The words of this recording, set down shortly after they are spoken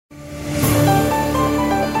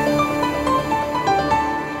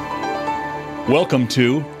Welcome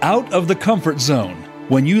to Out of the Comfort Zone.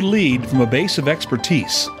 When you lead from a base of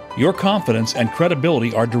expertise, your confidence and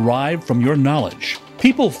credibility are derived from your knowledge.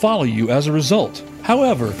 People follow you as a result.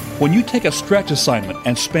 However, when you take a stretch assignment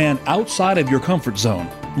and span outside of your comfort zone,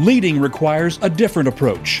 leading requires a different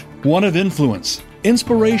approach, one of influence,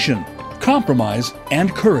 inspiration, compromise,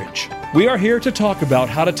 and courage. We are here to talk about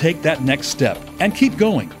how to take that next step and keep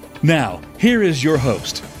going. Now, here is your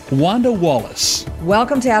host, Wanda Wallace.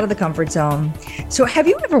 Welcome to Out of the Comfort Zone. So have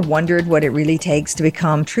you ever wondered what it really takes to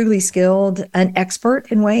become truly skilled, an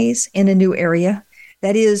expert in ways in a new area?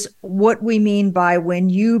 That is what we mean by when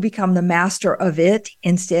you become the master of it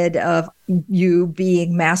instead of you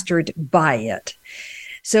being mastered by it.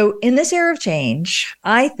 So in this era of change,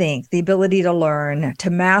 I think the ability to learn,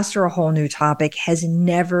 to master a whole new topic has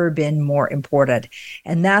never been more important.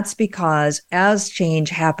 And that's because as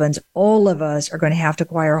change happens, all of us are going to have to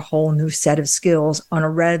acquire a whole new set of skills on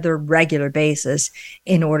a rather regular basis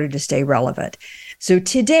in order to stay relevant. So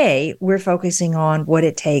today we're focusing on what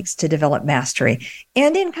it takes to develop mastery,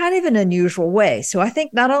 and in kind of an unusual way. So I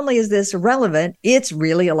think not only is this relevant, it's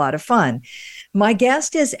really a lot of fun. My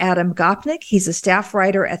guest is Adam Gopnik. He's a staff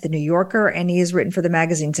writer at The New Yorker, and he has written for the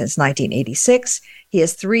magazine since 1986. He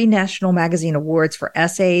has 3 National Magazine Awards for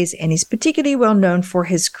essays, and he's particularly well known for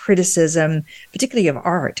his criticism, particularly of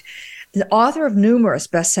art. The author of numerous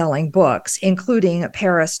best-selling books, including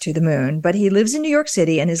Paris to the Moon, but he lives in New York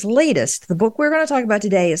City, and his latest, the book we're going to talk about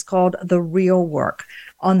today, is called The Real Work,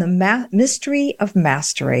 on the mystery of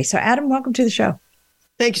mastery. So, Adam, welcome to the show.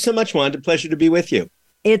 Thank you so much, Wanda. Pleasure to be with you.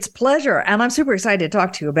 It's a pleasure. And I'm super excited to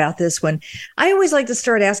talk to you about this one. I always like to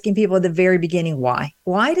start asking people at the very beginning, why?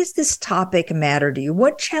 Why does this topic matter to you?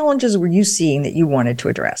 What challenges were you seeing that you wanted to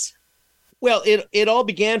address? Well, it all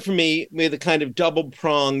began for me with a kind of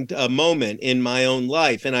double-pronged moment in my own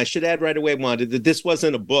life. And I should add right away, Wanda, that this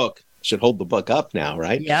wasn't a book. I should hold the book up now,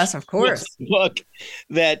 right? Yes, of course. It was a book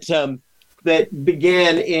that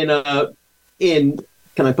began in,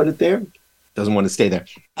 can I put it there? Doesn't want to stay there.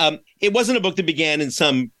 It wasn't a book that began in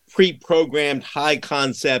some pre-programmed,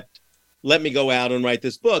 high-concept, let me go out and write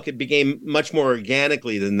this book. It became much more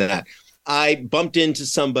organically than that. I bumped into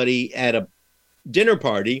somebody at a dinner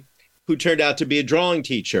party who turned out to be a drawing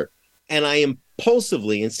teacher. And I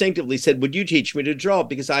impulsively, instinctively said, would you teach me to draw?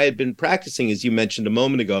 Because I had been practicing, as you mentioned a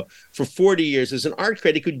moment ago, for 40 years as an art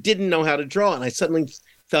critic who didn't know how to draw. And I suddenly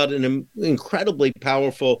felt an incredibly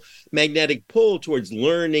powerful magnetic pull towards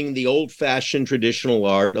learning the old-fashioned traditional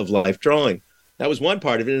art of life drawing. That was one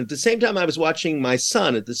part of it. And at the same time, I was watching my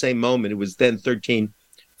son at the same moment, it was then 13,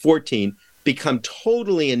 14, become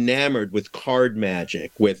totally enamored with card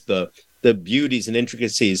magic, with the beauties and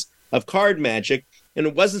intricacies of card magic. And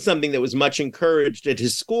it wasn't something that was much encouraged at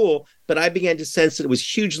his school, but I began to sense that it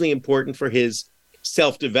was hugely important for his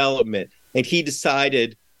self-development. And he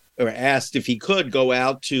decided, or asked if he could go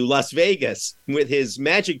out to Las Vegas with his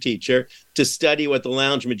magic teacher to study what the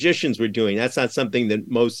lounge magicians were doing. That's not something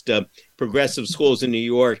that most progressive schools in New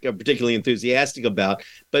York are particularly enthusiastic about.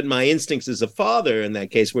 But my instincts as a father in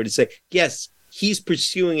that case were to say, yes, he's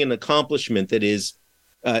pursuing an accomplishment that is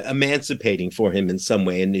emancipating for him in some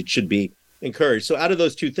way, and it should be encouraged. So out of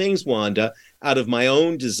those two things, Wanda, out of my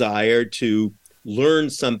own desire to learn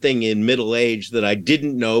something in middle age that I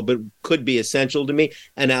didn't know but could be essential to me,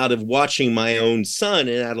 and out of watching my own son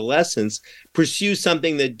in adolescence pursue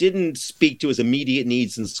something that didn't speak to his immediate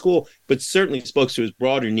needs in school, but certainly spoke to his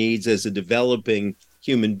broader needs as a developing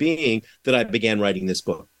human being, that I began writing this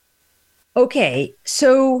book. Okay,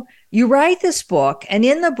 so you write this book, and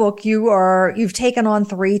in the book you've taken on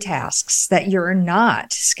 3 tasks that you're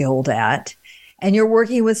not skilled at. And you're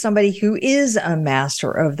working with somebody who is a master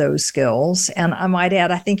of those skills. And I might add,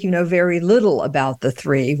 I think you know very little about the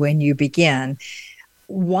 3 when you begin.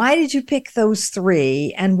 Why did you pick those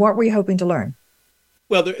 3, and what were you hoping to learn?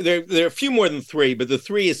 Well, there are a few more than 3, but the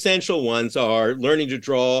 3 essential ones are learning to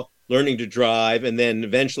draw, learning to drive, and then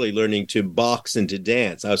eventually learning to box and to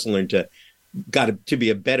dance. I also learned got to be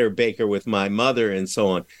a better baker with my mother and so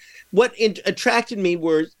on. What attracted me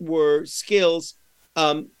were skills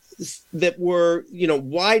that were,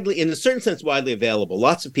 widely, in a certain sense, widely available.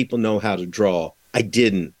 Lots of people know how to draw. I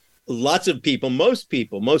didn't. Lots of people,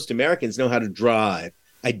 most Americans know how to drive.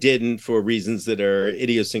 I didn't, for reasons that are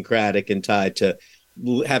idiosyncratic and tied to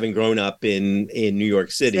having grown up in New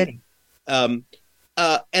York City. And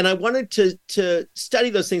I wanted to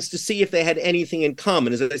study those things to see if they had anything in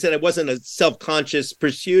common. As I said, it wasn't a self-conscious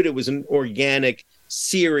pursuit. It was an organic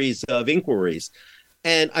series of inquiries.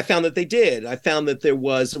 And I found that they did. I found that there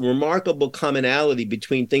was a remarkable commonality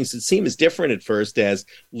between things that seem as different at first as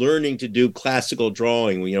learning to do classical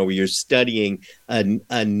drawing, where you're studying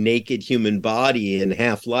a naked human body in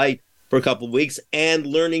half light for a couple of weeks, and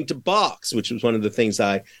learning to box, which was one of the things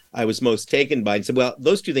I was most taken by. And said, well,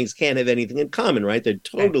 those two things can't have anything in common, right? They're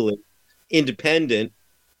totally independent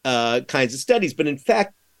kinds of studies. But in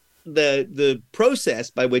fact, the process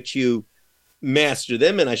by which you master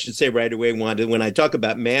them, and I should say right away, Wanda, when I talk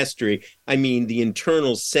about mastery, I mean the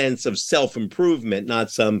internal sense of self-improvement,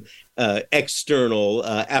 not some external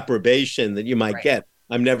approbation that you might get.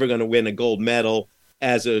 I'm never going to win a gold medal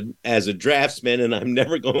as a draftsman, and I'm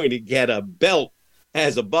never going to get a belt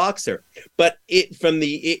as a boxer. But from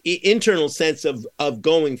the internal sense of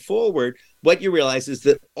going forward, what you realize is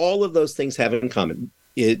that all of those things have in common.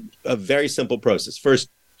 A very simple process.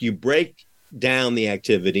 First, you break down the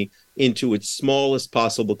activity into its smallest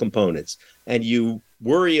possible components, and you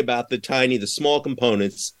worry about the small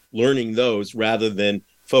components, learning those rather than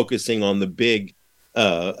focusing on the big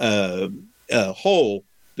whole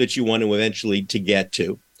that you want to eventually to get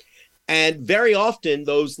to. And very often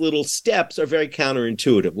those little steps are very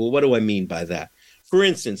counterintuitive. Well, what do I mean by that? For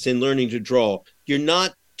instance, in learning to draw, you're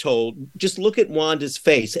not told, just look at Wanda's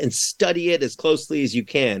face and study it as closely as you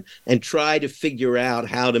can and try to figure out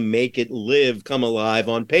how to make it come alive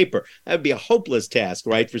on paper. That would be a hopeless task,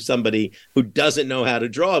 right, for somebody who doesn't know how to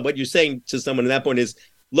draw. What you're saying to someone at that point is,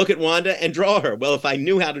 look at Wanda and draw her. Well, if I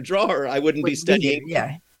knew how to draw her, I wouldn't be studying.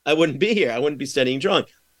 I wouldn't be here. I wouldn't be studying drawing.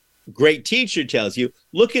 Great teacher tells you,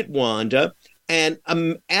 look at Wanda and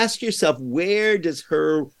ask yourself, where does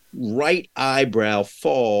her right eyebrow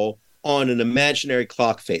fall on an imaginary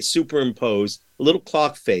clock face? Superimpose a little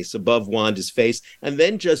clock face above Wanda's face, and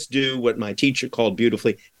then just do what my teacher called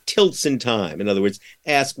beautifully tilts in time. In other words,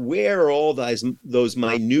 ask, where are all those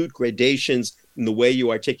minute gradations in the way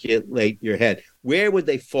you articulate your head? Where would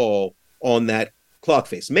they fall on that clock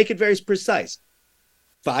face? Make it very precise.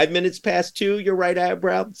 5 minutes past 2, your right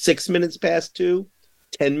eyebrow. 6 minutes past 2.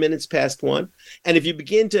 10 minutes past 1. And if you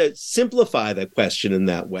begin to simplify the question in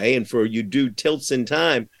that way, and you do tilts in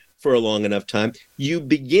time for a long enough time, you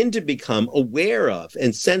begin to become aware of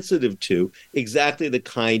and sensitive to exactly the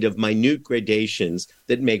kind of minute gradations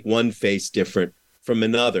that make one face different from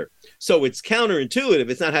another. So it's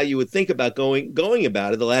counterintuitive. It's not how you would think about going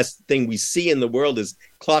about it. The last thing we see in the world is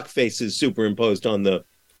clock faces superimposed on the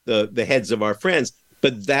heads of our friends.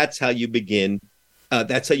 But that's how you begin.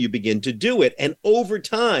 That's how you begin to do it. And over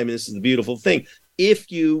time, this is the beautiful thing,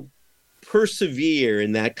 if you persevere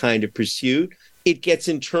in that kind of pursuit, it gets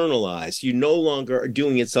internalized. You no longer are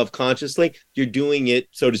doing it self-consciously. You're doing it,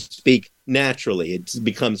 so to speak, naturally. It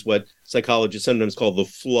becomes what psychologists sometimes call the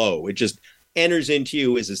flow. It just enters into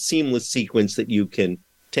you as a seamless sequence that you can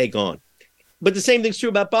take on. But the same thing's true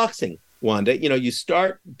about boxing, Wanda. You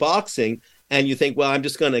start boxing and you think, well, I'm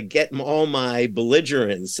just going to get all my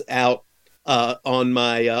belligerence out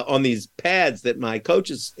on these pads that my coach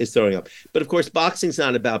is throwing up. But of course, boxing's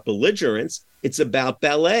not about belligerence. It's about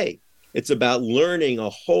ballet. It's about learning a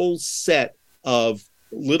whole set of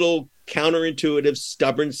little counterintuitive,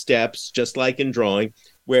 stubborn steps, just like in drawing,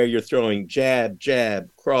 where you're throwing jab,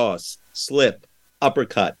 jab, cross, slip,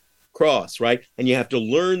 uppercut, cross, right? And you have to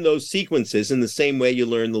learn those sequences in the same way you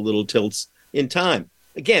learn the little tilts in time.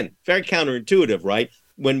 Again, very counterintuitive, right?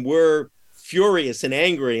 When we're furious and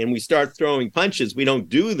angry and we start throwing punches, we don't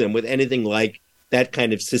do them with anything like that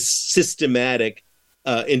kind of systematic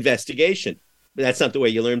investigation. But that's not the way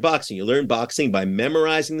you learn boxing. You learn boxing by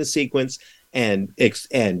memorizing the sequence and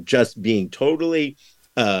just being totally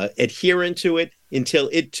adherent to it until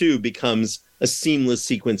it too becomes a seamless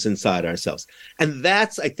sequence inside ourselves. And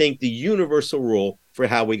that's, I think, the universal rule for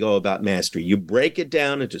how we go about mastery. You break it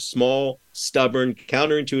down into small, stubborn,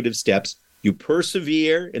 counterintuitive steps. You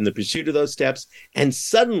persevere in the pursuit of those steps, and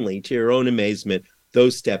suddenly, to your own amazement,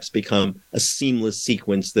 those steps become a seamless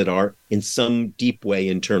sequence that are in some deep way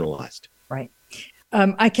internalized. Right.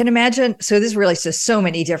 I can imagine. So this really says so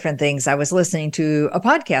many different things. I was listening to a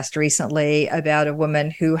podcast recently about a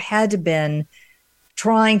woman who had been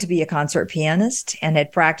trying to be a concert pianist and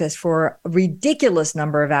had practiced for a ridiculous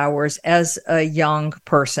number of hours as a young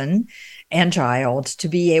person and child to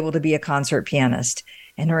be able to be a concert pianist.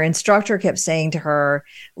 And her instructor kept saying to her,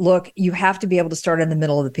 look, you have to be able to start in the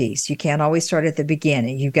middle of the piece. You can't always start at the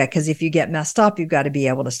beginning. Because if you get messed up, you've got to be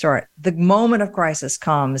able to start. The moment of crisis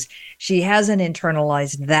comes, she hasn't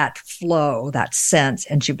internalized that flow, that sense,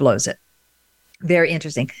 and she blows it. Very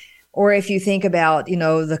interesting. Or if you think about,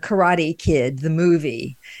 the Karate Kid, the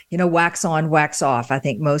movie, wax on, wax off. I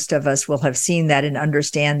think most of us will have seen that and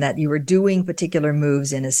understand that you are doing particular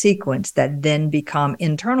moves in a sequence that then become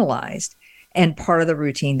internalized and part of the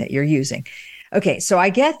routine that you're using. Okay, so I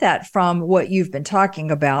get that from what you've been talking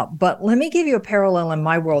about, but let me give you a parallel in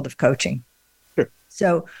my world of coaching. Sure.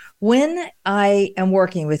 So when I am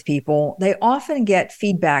working with people, they often get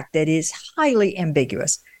feedback that is highly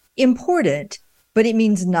ambiguous, important, but it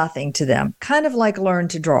means nothing to them, kind of like learn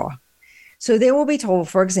to draw. So they will be told,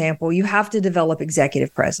 for example, you have to develop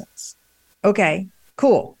executive presence. Okay,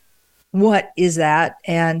 cool. What is that?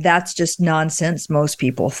 And that's just nonsense, most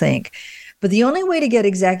people think. But the only way to get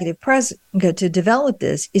executive presence, to develop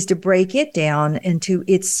this, is to break it down into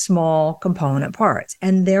its small component parts.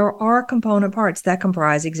 And there are component parts that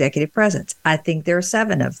comprise executive presence. I think there are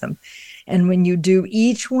 7 of them. And when you do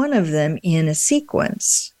each one of them in a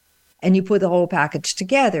sequence and you put the whole package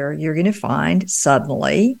together, you're going to find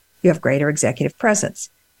suddenly you have greater executive presence.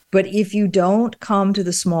 But if you don't come to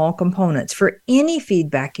the small components for any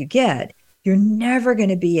feedback you get, you're never going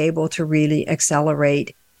to be able to really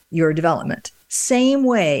accelerate your development. Same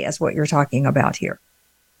way as what you're talking about here.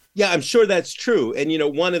 Yeah, I'm sure that's true. And,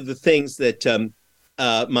 one of the things that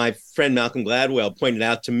my friend Malcolm Gladwell pointed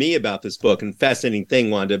out to me about this book, and fascinating thing,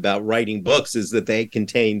 Wanda, about writing books is that they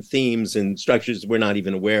contain themes and structures we're not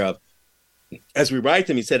even aware of. As we write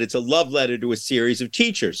them, he said, it's a love letter to a series of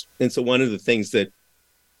teachers. And so one of the things that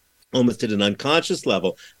almost at an unconscious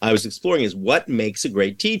level I was exploring is what makes a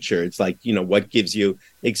great teacher. It's like, what gives you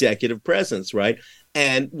executive presence, right?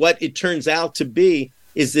 And what it turns out to be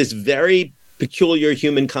is this very peculiar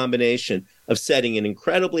human combination of setting an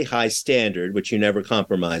incredibly high standard, which you never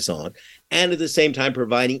compromise on, and at the same time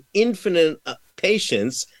providing infinite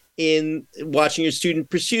patience in watching your student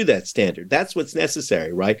pursue that standard. That's what's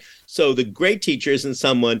necessary, right? So the great teacher isn't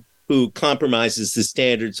someone who compromises the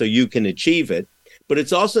standard so you can achieve it, but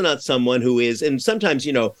it's also not someone who is, and sometimes,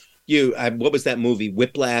 what was that movie,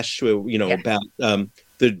 Whiplash, about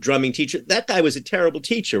the drumming teacher? That guy was a terrible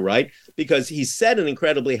teacher, right? Because he set an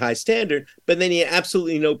incredibly high standard, but then he had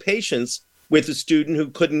absolutely no patience with a student who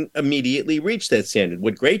couldn't immediately reach that standard.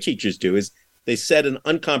 What great teachers do is they set an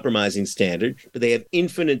uncompromising standard, but they have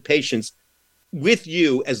infinite patience with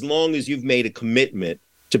you as long as you've made a commitment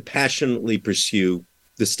to passionately pursue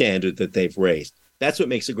the standard that they've raised. That's what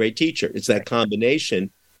makes a great teacher. It's that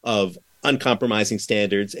combination of uncompromising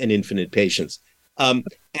standards and infinite patience.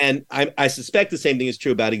 And I suspect the same thing is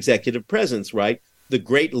true about executive presence, right? The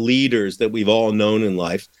great leaders that we've all known in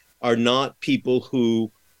life are not people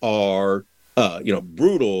who are,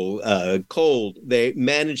 brutal, cold. They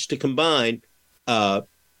manage to combine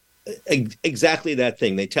exactly that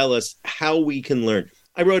thing. They tell us how we can learn.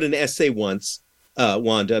 I wrote an essay once,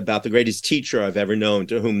 Wanda, about the greatest teacher I've ever known,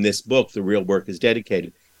 to whom this book, The Real Work, is dedicated.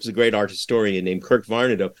 It was a great art historian named Kirk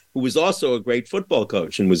Varnado, who was also a great football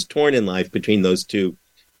coach and was torn in life between those two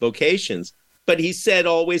vocations. But he said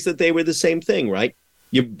always that they were the same thing, right?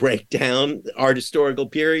 You break down art historical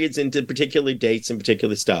periods into particular dates and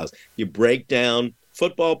particular styles. You break down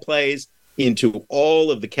football plays into all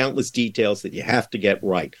of the countless details that you have to get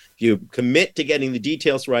right. If you commit to getting the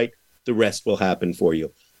details right, the rest will happen for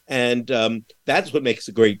you. And that's what makes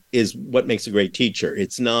a great teacher.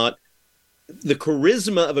 It's not the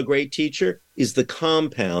charisma of a great teacher is the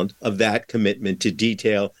compound of that commitment to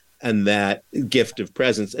detail and that gift of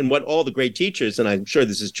presence. And what all the great teachers, and I'm sure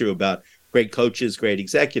this is true about great coaches, great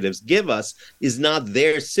executives, give us is not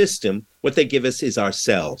their system. What they give us is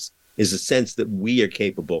ourselves, is a sense that we are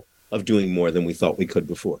capable of doing more than we thought we could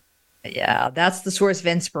before. Yeah, that's the source of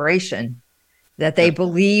inspiration, that they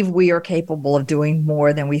believe we are capable of doing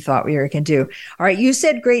more than we thought we can do. All right, you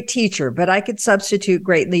said great teacher, but I could substitute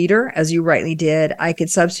great leader, as you rightly did. I could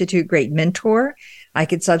substitute great mentor. I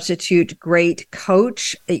could substitute great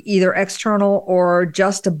coach, either external or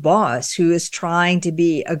just a boss who is trying to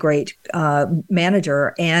be a great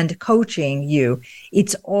manager and coaching you.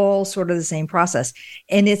 It's all sort of the same process.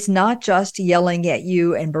 And it's not just yelling at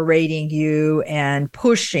you and berating you and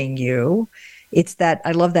pushing you. It's that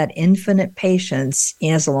I love that infinite patience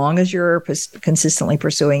as long as you're consistently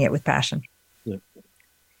pursuing it with passion. Yeah.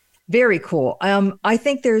 Very cool. I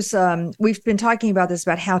think there's, we've been talking about this,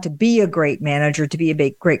 about how to be a great manager, to be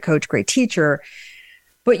a great coach, great teacher.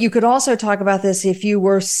 But you could also talk about this if you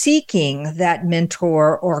were seeking that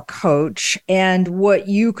mentor or coach, and what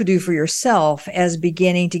you could do for yourself as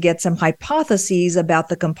beginning to get some hypotheses about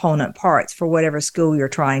the component parts for whatever skill you're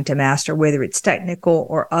trying to master, whether it's technical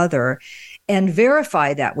or other, and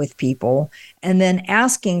verify that with people, and then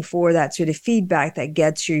asking for that sort of feedback that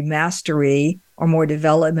gets you mastery or more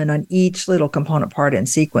development on each little component part and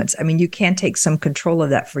sequence. I mean, you can take some control of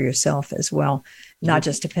that for yourself as well, not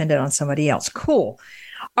just dependent on somebody else. Cool.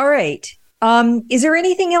 All right. Is there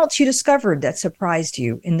anything else you discovered that surprised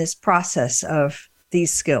you in this process of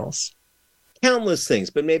these skills? Countless things,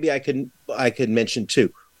 but maybe I could mention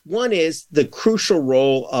two. One is the crucial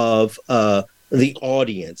role of the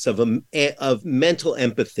audience, of mental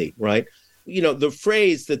empathy, right? You know, the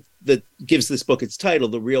phrase that gives this book its title,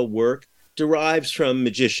 The Real Work, derives from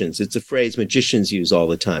magicians. It's a phrase magicians use all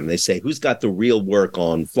the time. They say, who's got the real work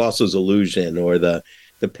on Flosso's Illusion or the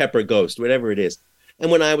Pepper Ghost, whatever it is. And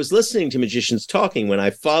when I was listening to magicians talking, when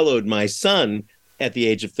I followed my son at the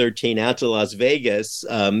age of 13 out to Las Vegas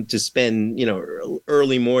to spend,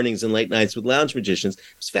 early mornings and late nights with lounge magicians, it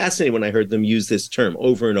was fascinating when I heard them use this term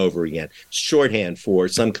over and over again, shorthand for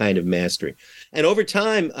some kind of mastery. And over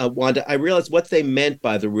time, Wanda, I realized what they meant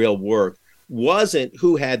by the real work wasn't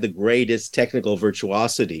who had the greatest technical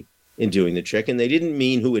virtuosity in doing the trick, and they didn't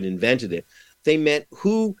mean who had invented it. They meant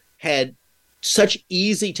who had such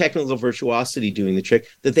easy technical virtuosity doing the trick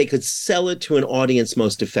that they could sell it to an audience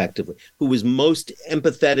most effectively, who was most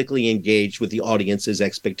empathetically engaged with the audience's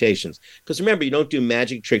expectations. Because remember, you don't do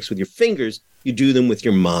magic tricks with your fingers, you do them with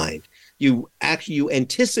your mind. You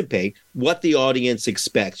anticipate what the audience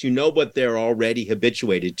expects. You know what they're already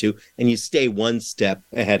habituated to, and you stay one step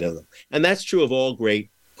ahead of them. And that's true of all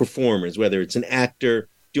great performers, whether it's an actor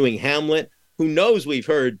doing Hamlet, who knows we've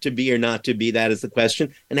heard to be or not to be, that is the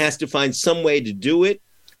question, and has to find some way to do it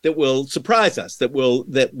that will surprise us, that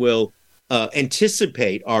will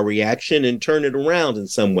anticipate our reaction and turn it around in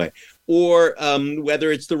some way. Or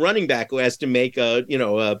whether it's the running back who has to make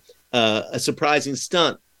a surprising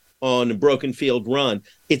stunt on a broken field run.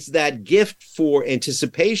 It's that gift for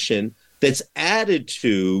anticipation that's added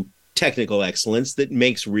to technical excellence that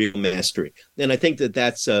makes real mastery. And I think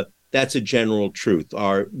that's a general truth.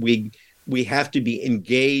 We have to be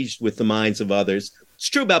engaged with the minds of others. It's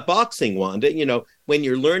true about boxing, Wanda. When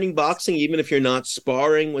you're learning boxing, even if you're not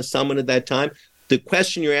sparring with someone at that time, the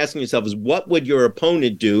question you're asking yourself is, what would your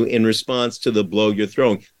opponent do in response to the blow you're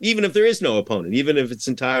throwing? Even if there is no opponent, even if it's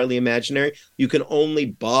entirely imaginary, you can only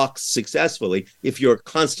box successfully if you're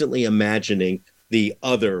constantly imagining the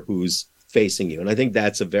other who's facing you. And I think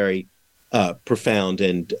that's a very profound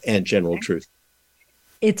and general truth.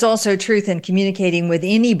 It's also truth in communicating with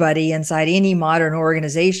anybody inside any modern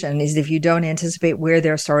organization is if you don't anticipate where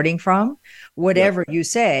they're starting from, whatever you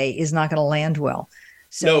say is not going to land well.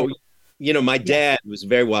 So, my dad was a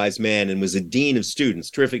very wise man and was a dean of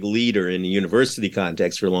students, terrific leader in the university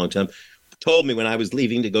context for a long time, told me when I was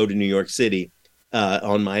leaving to go to New York City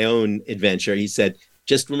on my own adventure, he said,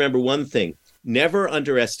 just remember one thing, never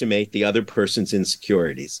underestimate the other person's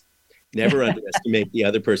insecurities. Never underestimate the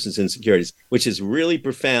other person's insecurities, which is really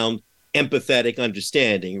profound, empathetic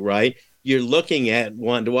understanding, right? You're looking at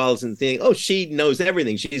Wanda Wallace and thinking, oh, she knows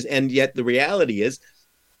everything. And yet the reality is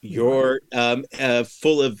you're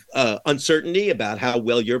full of uncertainty about how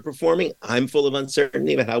well you're performing. I'm full of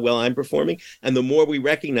uncertainty about how well I'm performing. And the more we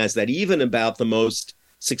recognize that, even about the most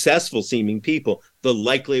successful seeming people, the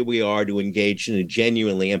likelier we are to engage in a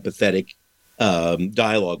genuinely empathetic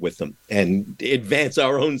dialogue with them and advance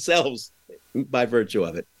our own selves by virtue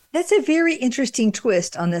of it. That's a very interesting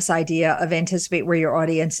twist on this idea of anticipate where your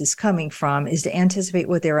audience is coming from, is to anticipate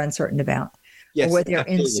what they're uncertain about or what they're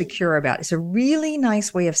insecure about. It's a really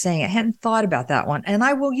nice way of saying it. I hadn't thought about that one, and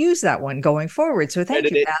I will use that one going forward. So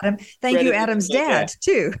thank you, Adam. Thank you, Adam's dad,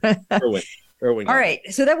 too. Erwin. All right.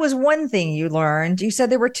 So that was one thing you learned. You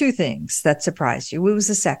said there were two things that surprised you. What was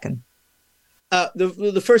the second?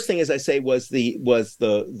 The first thing, as I say, was the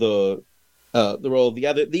role of the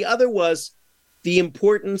other. The other was the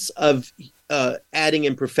importance of adding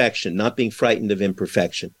imperfection, not being frightened of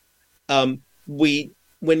imperfection.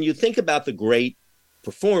 When you think about the great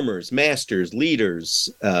performers, masters, leaders,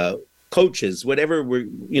 coaches, whatever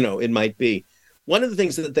it might be, one of the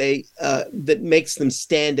things that that makes them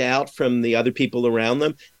stand out from the other people around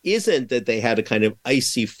them isn't that they had a kind of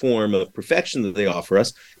icy form of perfection that they offer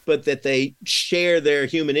us, but that they share their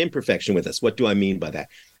human imperfection with us. What do I mean by that?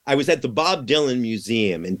 I was at the Bob Dylan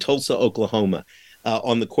Museum in Tulsa, Oklahoma,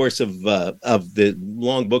 on the course of the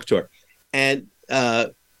long book tour. And I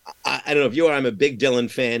don't know if you are, I'm a big Dylan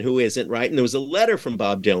fan. Who isn't, right? And there was a letter from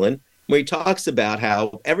Bob Dylan where he talks about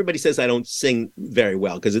how everybody says I don't sing very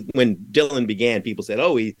well, because when Dylan began, people said,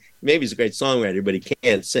 oh, maybe he's a great songwriter, but he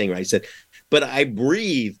can't sing, right? He said, but I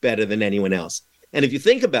breathe better than anyone else. And if you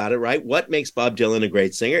think about it, right, what makes Bob Dylan a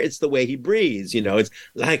great singer? It's the way he breathes. It's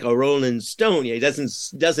like a rolling stone. He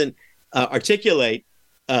doesn't articulate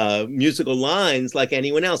musical lines like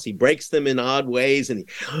anyone else. He breaks them in odd ways and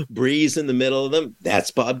he breathes in the middle of them.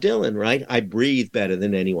 That's Bob Dylan, right? I breathe better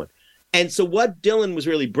than anyone. And so what Dylan was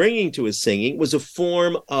really bringing to his singing was a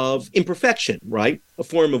form of imperfection, right? A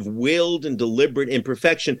form of willed and deliberate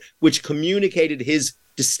imperfection, which communicated his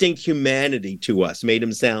distinct humanity to us, made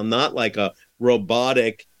him sound not like a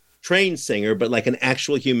robotic trained singer, but like an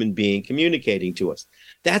actual human being communicating to us.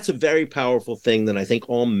 That's a very powerful thing that I think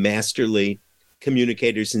all masterly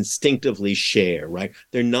communicators instinctively share, right?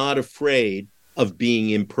 They're not afraid of being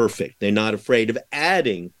imperfect. They're not afraid of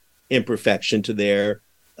adding imperfection to their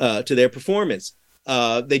performance.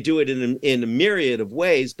 They do it in a myriad of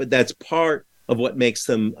ways, but that's part of what makes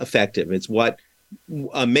them effective. It's what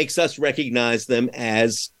makes us recognize them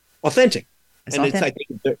as authentic.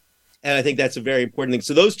 I think that's a very important thing.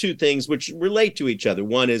 So those two things which relate to each other.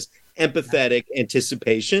 One is empathetic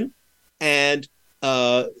anticipation and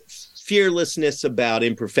fearlessness about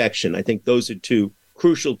imperfection. I think those are two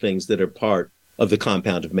crucial things that are part of the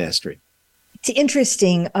compound of mastery. It's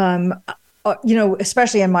interesting.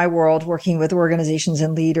 Especially in my world, working with organizations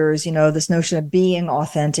and leaders, this notion of being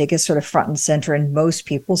authentic is sort of front and center in most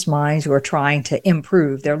people's minds who are trying to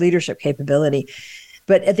improve their leadership capability.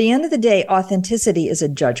 But at the end of the day, authenticity is a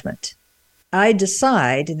judgment. I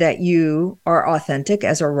decide that you are authentic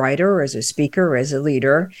as a writer, or as a speaker, or as a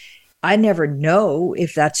leader. I never know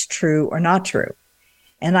if that's true or not true.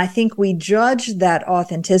 And I think we judge that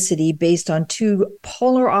authenticity based on two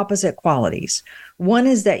polar opposite qualities. One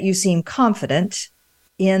is that you seem confident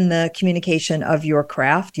in the communication of your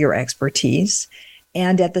craft, your expertise,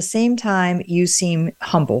 and at the same time, you seem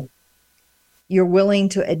humble. You're willing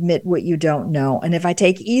to admit what you don't know. And if I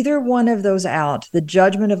take either one of those out, the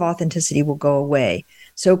judgment of authenticity will go away.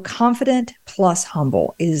 So confident plus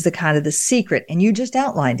humble is the kind of the secret. And you just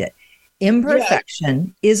outlined it.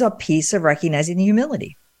 Imperfection is a piece of recognizing the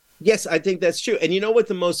humility. Yes, I think that's true. And you know what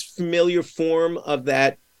the most familiar form of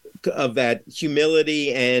that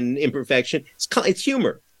humility and imperfection? It's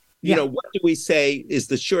humor. You know, what do we say is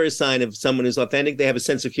the surest sign of someone who's authentic? They have a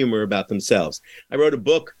sense of humor about themselves. I wrote a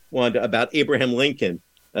book, Wanda, about Abraham Lincoln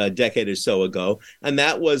a decade or so ago, and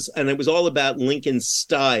it was all about Lincoln's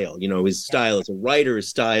style. His style as a writer, his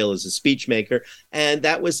style as a speech maker, and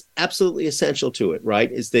that was absolutely essential to it.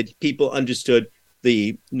 Right? Is that people understood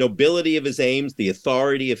the nobility of his aims, the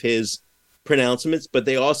authority of his pronouncements, but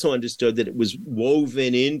they also understood that it was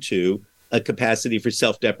woven into a capacity for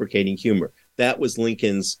self-deprecating humor. That was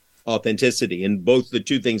Lincoln's authenticity, and both the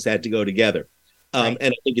two things had to go together. Right.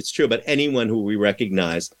 And I think it's true about anyone who we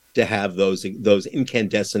recognize to have those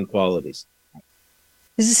incandescent qualities.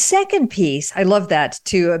 There's a second piece, I love that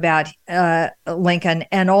too, about Lincoln,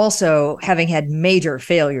 and also having had major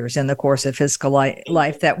failures in the course of his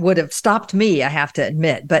life that would have stopped me, I have to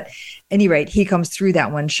admit. But at any rate, he comes through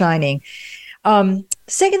that one shining.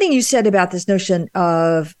 Second thing you said about this notion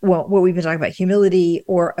of, what we've been talking about, humility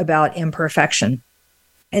or about imperfection,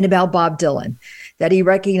 and about Bob Dylan, that he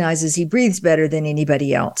recognizes he breathes better than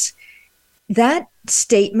anybody else. That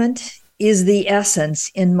statement is the essence,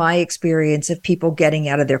 in my experience, of people getting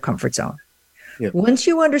out of their comfort zone. Yep. Once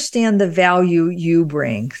you understand the value you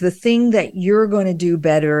bring, the thing that you're going to do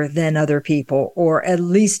better than other people, or at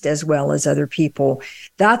least as well as other people,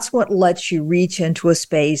 that's what lets you reach into a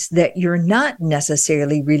space that you're not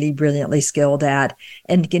necessarily really brilliantly skilled at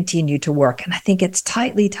and continue to work. And I think it's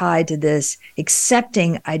tightly tied to this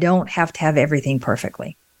accepting I don't have to have everything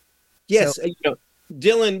perfectly. Yes. So,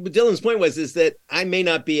 Dylan's point is that I may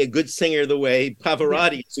not be a good singer the way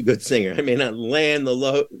Pavarotti is a good singer. I may not land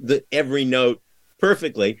every note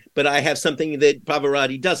perfectly, but I have something that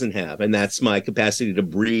Pavarotti doesn't have, and that's my capacity to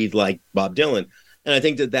breathe like Bob Dylan. And I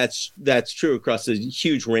think that's true across a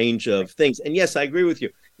huge range of things. And yes, I agree with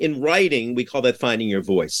you. In writing, we call that finding your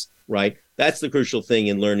voice, right? That's the crucial thing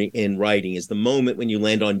in writing, is the moment when you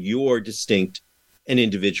land on your distinct and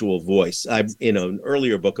individual voice. In an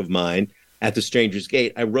earlier book of mine, At the Stranger's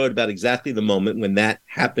Gate, I wrote about exactly the moment when that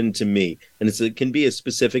happened to me. And it can be a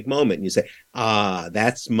specific moment. And you say,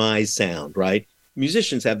 that's my sound, right?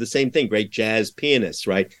 Musicians have the same thing, great jazz pianists,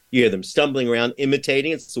 right? You hear them stumbling around,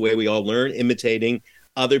 imitating. It's the way we all learn, imitating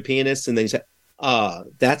other pianists. And then you say,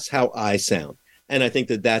 that's how I sound. And I think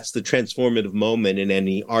that's the transformative moment in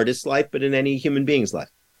any artist's life, but in any human being's life.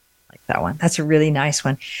 I like that one. That's a really nice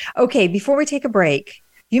one. Okay, before we take a break,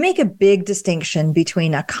 you make a big distinction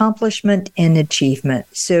between accomplishment and achievement.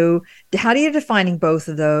 So how do you defining both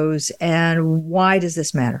of those, and why does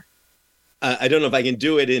this matter? I don't know if I can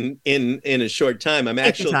do it in a short time. I'm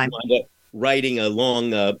actually writing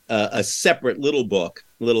a separate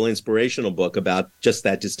little inspirational book about just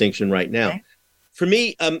that distinction right now. Okay. For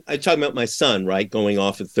me, I'm talking about my son, right? Going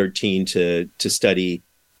off at 13 to study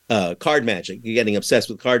card magic, getting obsessed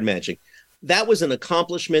with card magic. That was an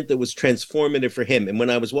accomplishment that was transformative for him. And when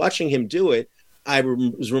I was watching him do it, I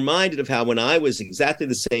was reminded of how when I was exactly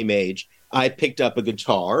the same age, I picked up a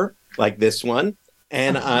guitar like this one,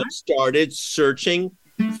 and I started searching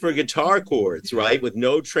for guitar chords, right? With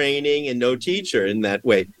no training and no teacher in that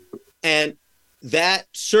way. And that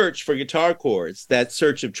search for guitar chords, that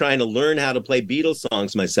search of trying to learn how to play Beatles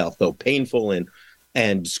songs myself, though painful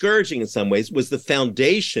and discouraging in some ways, was the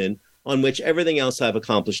foundation on which everything else I've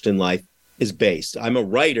accomplished in life is based. I'm a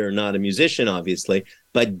writer, not a musician, obviously,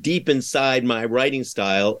 but deep inside my writing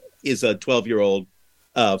style is a 12-year-old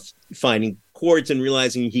finding chords and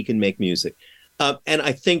realizing he can make music. And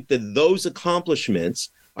I think that those accomplishments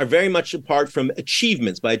are very much apart from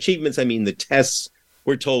achievements. By achievements, I mean the tests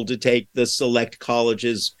we're told to take, the select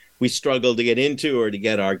colleges we struggle to get into or to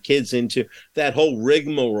get our kids into, that whole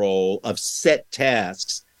rigmarole of set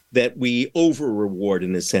tasks that we over-reward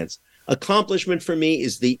in a sense. Accomplishment for me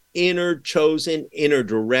is the inner chosen, inner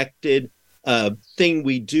directed thing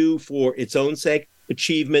we do for its own sake.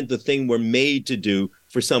 Achievement, the thing we're made to do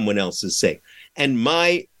for someone else's sake. And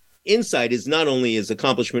my insight is not only is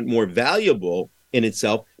accomplishment more valuable in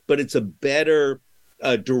itself, but it's a better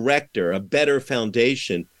director, a better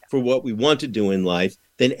foundation for what we want to do in life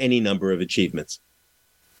than any number of achievements.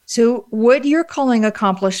 So what you're calling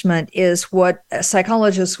accomplishment is what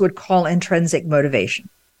psychologists would call intrinsic motivation.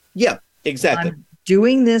 Yeah, exactly. I'm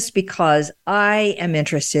doing this because I am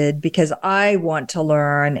interested, because I want to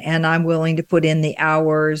learn, and I'm willing to put in the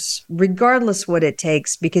hours, regardless what it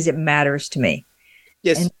takes, because it matters to me.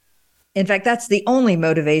 Yes. And in fact, that's the only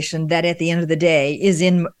motivation that at the end of the day is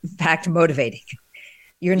in fact motivating.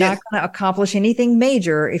 You're not going to accomplish anything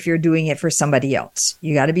major if you're doing it for somebody else.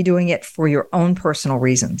 You got to be doing it for your own personal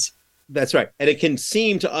reasons. That's right. And it can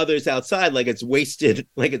seem to others outside like it's wasted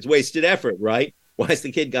effort, right? Why has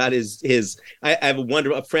the kid got his I have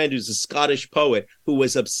a friend who's a Scottish poet who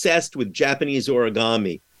was obsessed with Japanese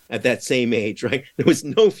origami at that same age, right? There was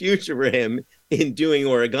no future for him in doing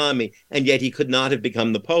origami, and yet he could not have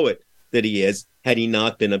become the poet that he is had he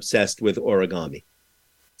not been obsessed with origami.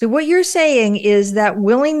 So what you're saying is that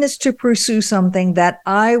willingness to pursue something that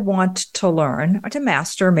I want to learn or to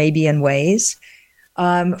master, maybe in ways,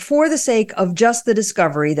 for the sake of just the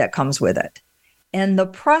discovery that comes with it. And the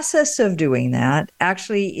process of doing that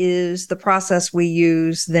actually is the process we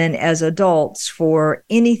use then as adults for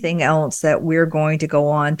anything else that we're going to go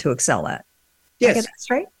on to excel at. Yes. That's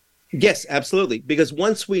right. Yes, absolutely. Because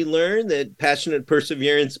once we learn that passionate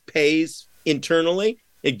perseverance pays internally,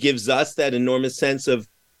 it gives us that enormous sense of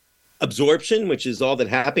absorption, which is all that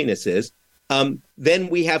happiness is. Then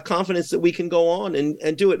we have confidence that we can go on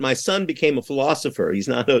and do it. My son became a philosopher. He's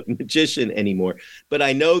not a magician anymore, but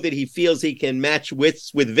I know that he feels he can match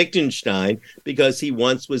wits with Wittgenstein because he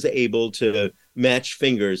once was able to match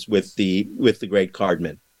fingers with the great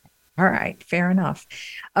cardman. All right, fair enough.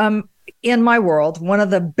 In my world, one of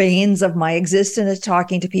the banes of my existence is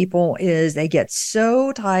talking to people is they get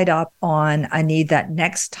so tied up on, I need that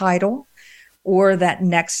next title or that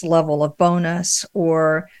next level of bonus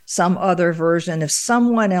or some other version of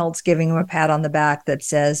someone else giving them a pat on the back that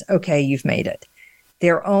says, okay, you've made it.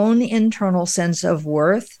 Their own internal sense of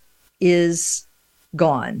worth is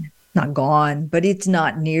gone. Not gone, but it's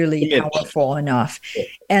not nearly powerful enough.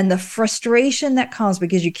 And the frustration that comes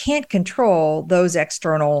because you can't control those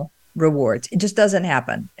external rewards. It just doesn't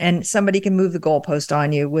happen. And somebody can move the goalpost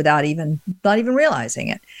on you without not even realizing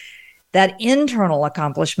it. That internal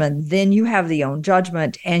accomplishment, then you have the own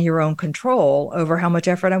judgment and your own control over how much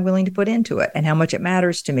effort I'm willing to put into it and how much it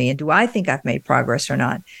matters to me. And do I think I've made progress or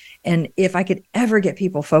not? And if I could ever get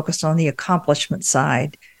people focused on the accomplishment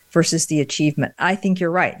side versus the achievement, I think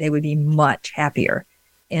you're right. They would be much happier.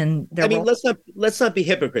 Let's not be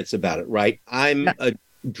hypocrites about it, right? I'm a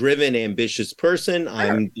driven, ambitious person. Sure.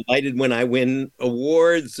 I'm delighted when I win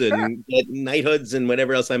awards and get knighthoods and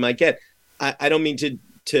whatever else I might get. I don't mean to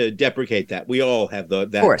deprecate that. We all have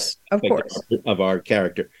that of course of our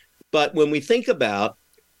character. But when we think about,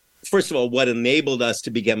 first of all, what enabled us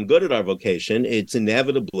to become good at our vocation, it's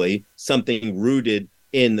inevitably something rooted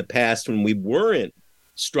in the past when we weren't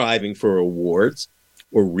striving for awards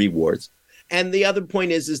or rewards. And the other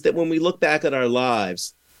point is that when we look back at our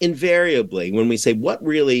lives, invariably, when we say, what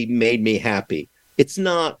really made me happy? It's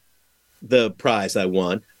not the prize I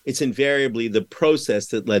won. It's invariably the process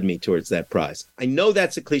that led me towards that prize. I know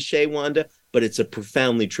that's a cliche, Wanda, but it's a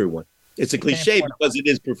profoundly true one. It's a cliche because it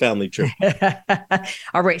is profoundly true.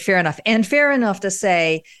 All right, fair enough. And fair enough to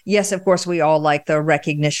say, yes, of course, we all like the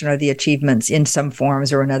recognition or the achievements in some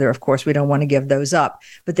forms or another. Of course, we don't want to give those up,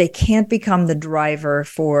 but they can't become the driver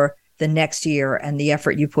for the next year and the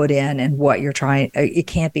effort you put in and what you're trying. It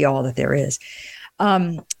can't be all that there is.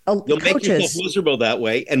 You'll make yourself miserable that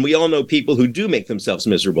way. And we all know people who do make themselves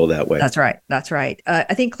miserable that way. That's right. That's right.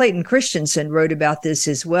 I think Clayton Christensen wrote about this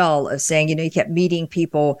as well, of saying, he kept meeting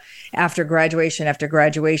people after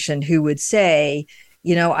graduation who would say,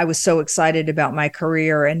 I was so excited about my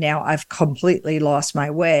career and now I've completely lost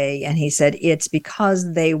my way. And he said, it's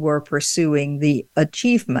because they were pursuing the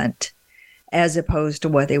achievement as opposed to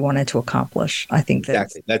what they wanted to accomplish. I think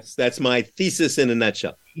exactly. That's my thesis in a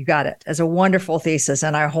nutshell. You got it. As a wonderful thesis,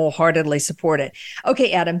 and I wholeheartedly support it.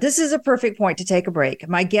 Okay, Adam, this is a perfect point to take a break.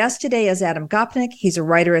 My guest today is Adam Gopnik. He's a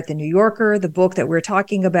writer at The New Yorker. The book that we're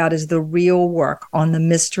talking about is The Real Work on the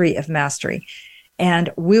Mystery of Mastery.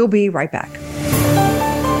 And we'll be right back.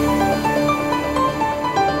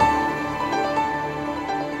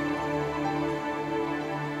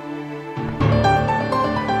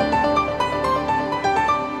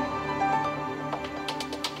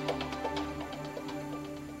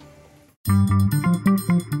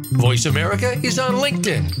 Voice America is on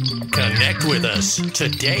LinkedIn. Connect with us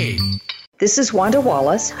today. This is Wanda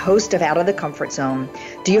Wallace, host of Out of the Comfort Zone.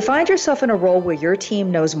 Do you find yourself in a role where your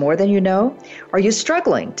team knows more than you know? Are you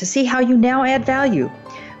struggling to see how you now add value?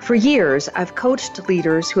 For years, I've coached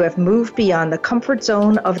leaders who have moved beyond the comfort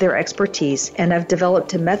zone of their expertise and have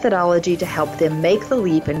developed a methodology to help them make the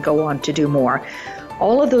leap and go on to do more.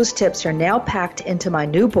 All of those tips are now packed into my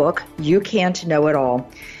new book, You Can't Know It All.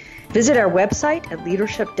 Visit our website at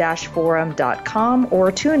leadership-forum.com or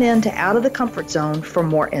tune in to Out of the Comfort Zone for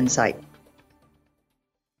more insight.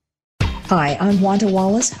 Hi, I'm Wanda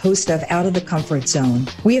Wallace, host of Out of the Comfort Zone.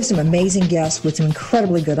 We have some amazing guests with some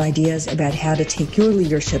incredibly good ideas about how to take your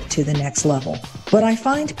leadership to the next level. But I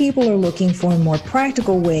find people are looking for more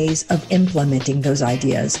practical ways of implementing those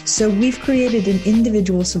ideas. So we've created an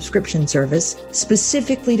individual subscription service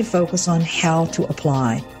specifically to focus on how to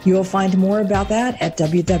apply. You'll find more about that at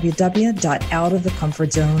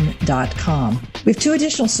www.outofthecomfortzone.com. We have two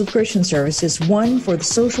additional subscription services, one for the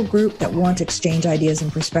social group that want to exchange ideas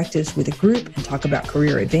and perspectives with a group and talk about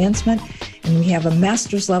career advancement. And we have a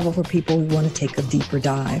master's level for people who want to take a deeper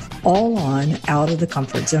dive, all on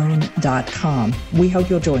outofthecomfortzone.com. We hope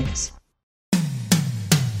you'll join us.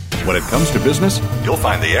 When it comes to business, you'll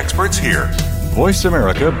find the experts here. Voice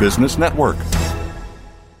America Business Network.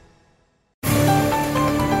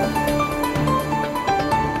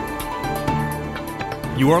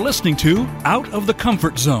 You are listening to Out of the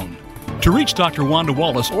Comfort Zone. To reach Dr. Wanda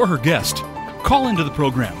Wallace or her guest, call into the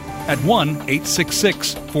program at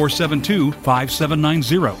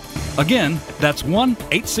 1-866-472-5790. Again, that's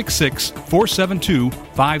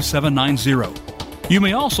 1-866-472-5790. You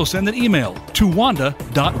may also send an email to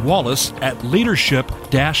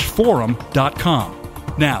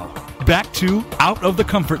wanda.wallace@leadership-forum.com. Now, back to Out of the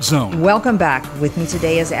Comfort Zone. Welcome back. With me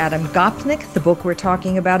today is Adam Gopnik. The book we're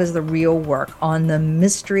talking about is The Real Work on the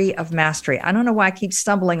Mystery of Mastery. I don't know why I keep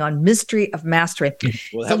stumbling on Mystery of Mastery.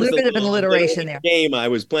 Well, it's a little bit of an alliteration there. Game I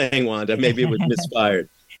was playing, Wanda. Maybe it was misfired.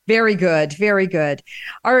 Very good. Very good.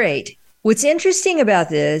 All right. What's interesting about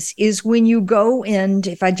this is when you go in,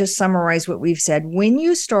 if I just summarize what we've said, when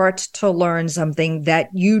you start to learn something that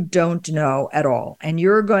you don't know at all, and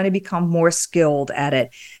you're going to become more skilled at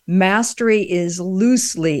it, mastery is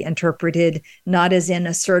loosely interpreted, not as in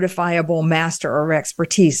a certifiable master or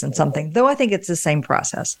expertise in something, though I think it's the same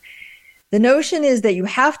process. The notion is that you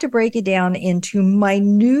have to break it down into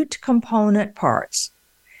minute component parts.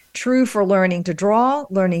 True for learning to draw,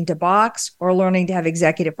 learning to box, or learning to have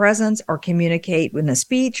executive presence or communicate with a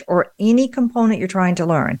speech or any component you're trying to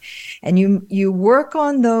learn. And you work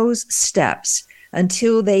on those steps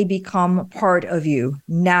until they become part of you,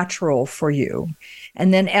 natural for you.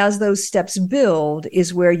 And then as those steps build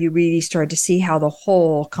is where you really start to see how the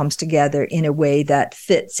whole comes together in a way that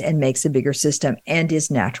fits and makes a bigger system and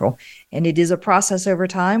is natural. And it is a process over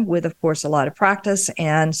time with, of course, a lot of practice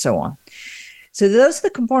and so on. So those are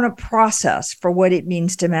the component process for what it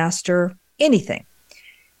means to master anything.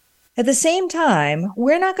 At the same time,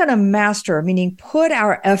 we're not going to master, meaning put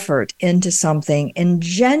our effort into something and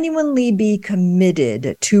genuinely be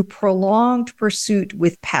committed to prolonged pursuit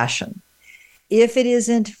with passion, if it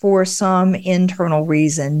isn't for some internal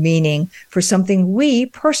reason, meaning for something we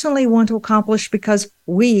personally want to accomplish because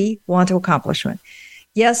we want to accomplish it.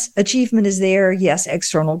 Yes, achievement is there. Yes,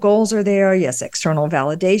 external goals are there. Yes, external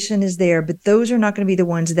validation is there, but those are not going to be the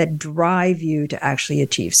ones that drive you to actually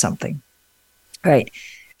achieve something. All right.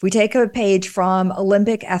 If we take a page from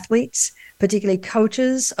Olympic athletes, particularly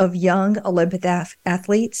coaches of young Olympic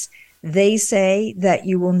athletes, they say that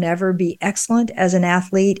you will never be excellent as an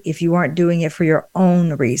athlete if you aren't doing it for your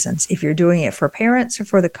own reasons. If you're doing it for parents or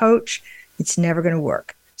for the coach, it's never going to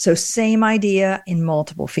work. So same idea in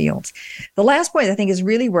multiple fields. The last point I think is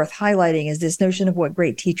really worth highlighting is this notion of what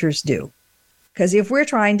great teachers do. Because if we're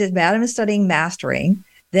trying to, Madam is studying mastering,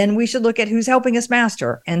 then we should look at who's helping us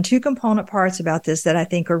master. And two component parts about this that I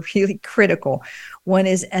think are really critical. One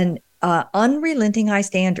is an unrelenting high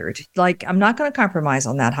standard. Like, I'm not going to compromise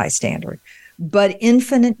on that high standard, but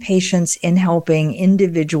infinite patience in helping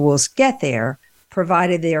individuals get there,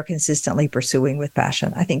 provided they are consistently pursuing with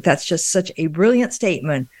passion. I think that's just such a brilliant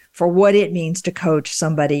statement for what it means to coach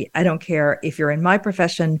somebody. I don't care if you're in my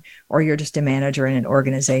profession or you're just a manager in an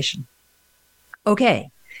organization. Okay.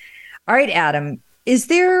 All right, Adam, is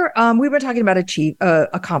there, we've been talking about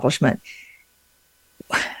accomplishment.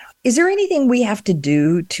 Is there anything we have to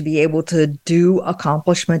do to be able to do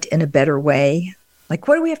accomplishment in a better way? Like,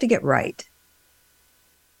 what do we have to get right?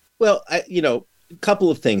 Well, a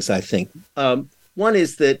couple of things, I think. One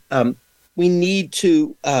is that we need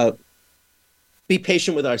to be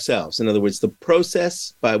patient with ourselves. In other words, the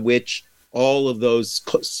process by which all of those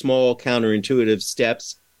small counterintuitive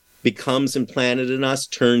steps becomes implanted in us,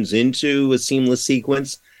 turns into a seamless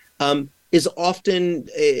sequence, is often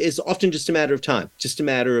just a matter of time, just a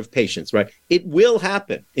matter of patience, right? It will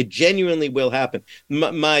happen. It genuinely will happen.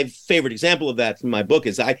 My favorite example of that from my book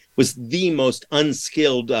is I was the most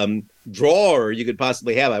unskilled drawer you could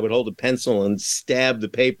possibly have. I would hold a pencil and stab the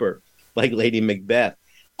paper like Lady Macbeth.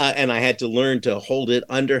 And I had to learn to hold it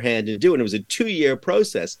underhand and do it. And it was a 2-year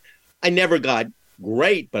process. I never got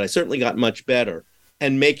great, but I certainly got much better.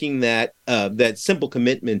 And making that simple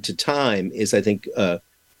commitment to time is, I think,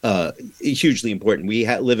 hugely important. We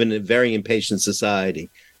live in a very impatient society,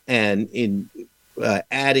 and in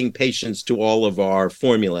adding patience to all of our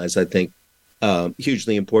formulas, I think,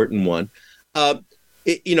 hugely important one.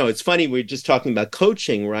 It's funny, we're just talking about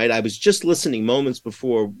coaching, right? I was just listening moments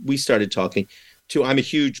before we started talking I'm a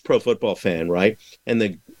huge pro football fan, right? And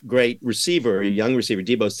the great receiver, young receiver,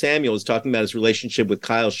 Deebo Samuel, is talking about his relationship with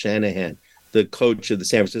Kyle Shanahan, the coach of the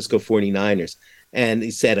San Francisco 49ers. And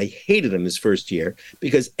he said, I hated him his first year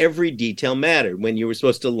because every detail mattered. When you were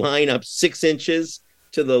supposed to line up 6 inches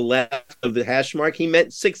to the left of the hash mark, he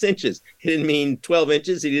meant 6 inches. He didn't mean 12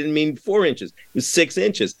 inches. He didn't mean 4 inches. It was 6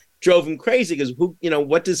 inches. Drove him crazy because,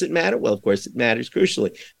 what does it matter? Well, of course, it matters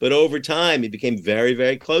crucially. But over time, he became very,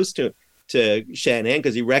 very close to Shanahan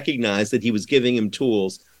because he recognized that he was giving him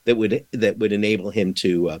tools that would enable him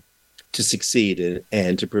to succeed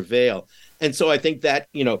and to prevail. And so I think that,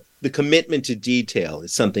 the commitment to detail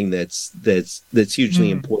is something that's hugely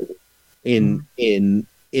important in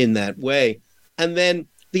that way. And then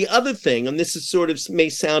the other thing, and this is sort of may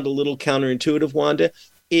sound a little counterintuitive, Wanda,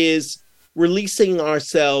 is releasing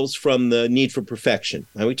ourselves from the need for perfection.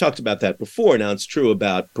 And we talked about that before. Now it's true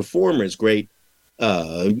about performers, great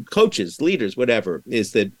coaches, leaders, whatever,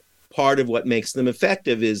 is that part of what makes them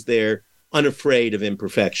effective is they're unafraid of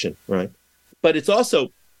imperfection, right? But it's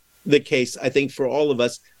also the case, I think, for all of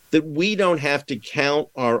us that we don't have to count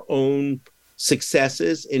our own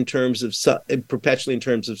successes perpetually in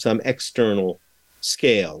terms of some external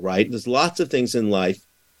scale, right? There's lots of things in life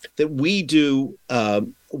that we do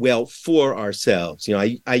well for ourselves.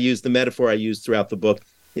 I use the metaphor I use throughout the book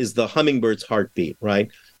is the hummingbird's heartbeat,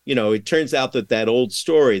 right? It turns out that old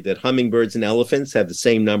story that hummingbirds and elephants have the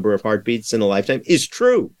same number of heartbeats in a lifetime is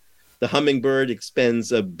true. The hummingbird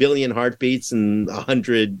expends 1 billion heartbeats in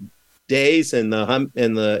 100 days, and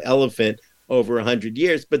the elephant over 100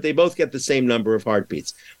 years, but they both get the same number of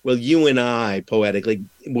heartbeats. Well, you and I, poetically,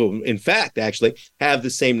 in fact, actually, have the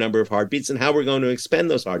same number of heartbeats, and how we're going to expend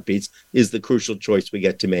those heartbeats is the crucial choice we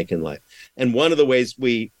get to make in life. And one of the ways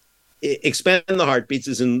we expend the heartbeats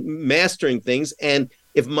is in mastering things. And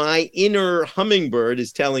if my inner hummingbird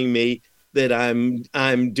is telling me that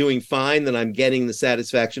I'm doing fine, that I'm getting the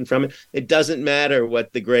satisfaction from it, it doesn't matter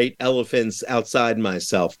what the great elephants outside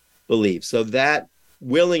myself believe. So that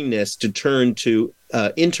willingness to turn to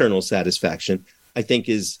internal satisfaction, I think,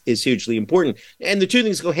 is hugely important. And the two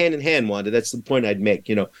things go hand in hand, Wanda. That's the point I'd make.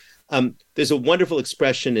 There's a wonderful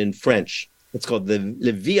expression in French. It's called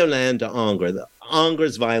le violin d'Ingres, the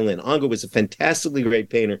Ingres violin. Ingres was a fantastically great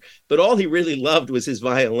painter, but all he really loved was his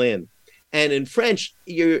violin. And in French,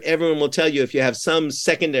 everyone will tell you if you have some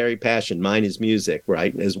secondary passion, mine is music,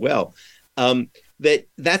 right, as well,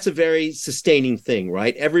 that's a very sustaining thing,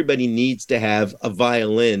 right? Everybody needs to have a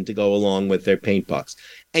violin to go along with their paint box.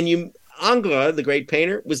 And Ingres, the great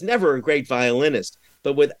painter, was never a great violinist,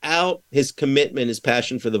 But without his commitment, his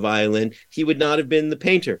passion for the violin, he would not have been the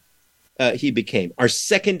painter he became. Our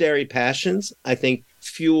secondary passions, I think,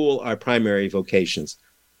 fuel our primary vocations.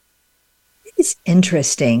 It's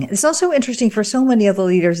interesting. It's also interesting for so many of the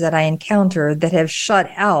leaders that I encounter that have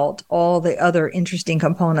shut out all the other interesting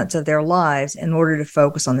components of their lives in order to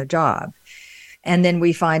focus on the job. And then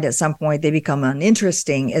we find at some point they become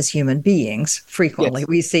uninteresting as human beings. Frequently, Yes.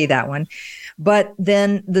 we see that one. But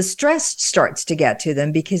then the stress starts to get to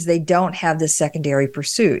them because they don't have this secondary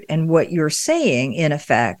pursuit. And what you're saying, in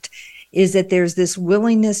effect, is that there's this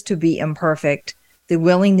willingness to be imperfect, the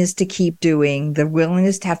willingness to keep doing, the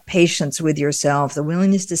willingness to have patience with yourself, the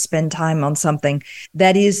willingness to spend time on something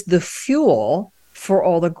that is the fuel for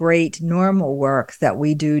all the great normal work that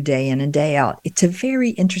we do day in and day out. It's a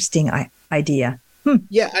very interesting idea.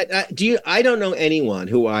 Yeah, I don't know anyone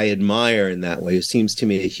who I admire in that way, who seems to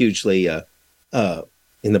me a hugely, in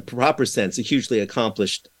the proper sense, a hugely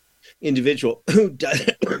accomplished individual who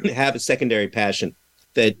doesn't have a secondary passion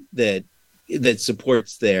that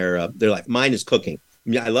supports their life. Mine is cooking. I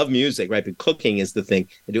mean, I love music, right? But cooking is the thing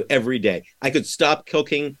I do every day. I could stop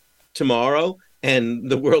cooking tomorrow and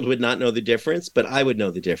the world would not know the difference, but I would know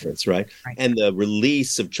the difference, right? And the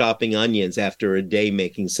release of chopping onions after a day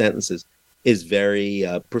making sentences is very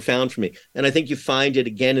profound for me. And I think you find it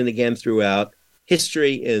again and again throughout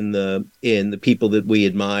history in the people that we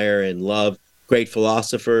admire and love, great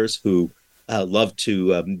philosophers who love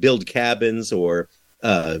to build cabins or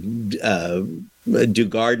do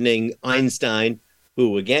gardening. Einstein,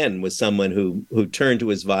 who again was someone who turned to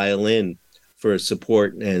his violin for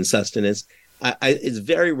support and sustenance. It's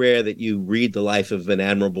very rare that you read the life of an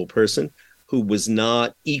admirable person who was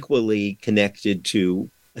not equally connected to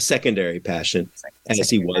a secondary passion as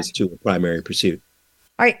he was to a primary pursuit.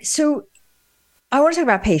 All right. So I want to talk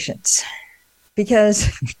about patience because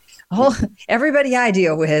everybody I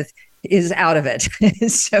deal with is out of it.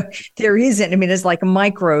 So there isn't, I mean, it's like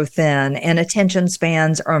micro thin and attention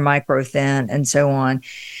spans are micro thin and so on.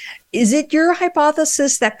 Is it your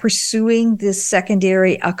hypothesis that pursuing this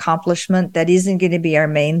secondary accomplishment that isn't going to be our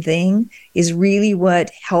main thing is really what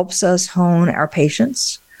helps us hone our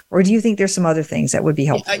patience? Or do you think there's some other things that would be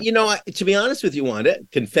helpful? To be honest with you, Wanda,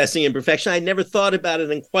 confessing imperfection, I never thought about it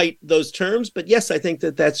in quite those terms. But yes, I think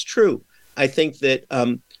that that's true. I think that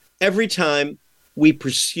every time we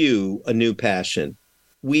pursue a new passion,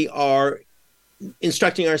 we are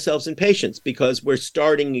instructing ourselves in patience because we're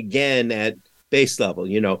starting again at base level.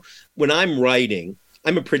 You know, when I'm writing,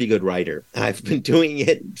 I'm a pretty good writer. I've been doing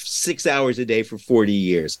it 6 hours a day for 40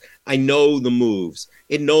 years. I know the moves.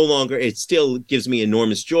 It still gives me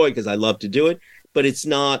enormous joy because I love to do it, but it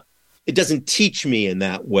doesn't teach me in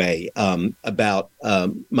that way about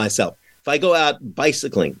myself. If I go out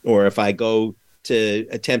bicycling or if I go to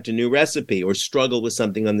attempt a new recipe or struggle with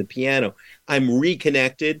something on the piano, I'm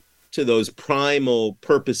reconnected to those primal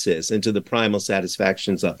purposes and to the primal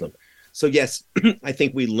satisfactions of them. So yes, I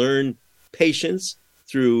think we learn patience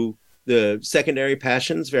through the secondary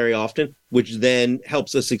passions very often, which then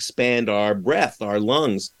helps us expand our breath, our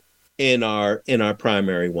lungs in our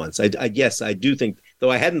primary ones. Yes, I do think,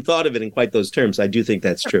 though I hadn't thought of it in quite those terms, I do think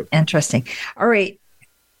that's true. Interesting. All right.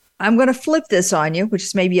 I'm going to flip this on you, which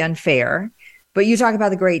is maybe unfair, but you talk about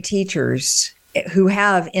the great teachers who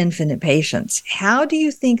have infinite patience. How do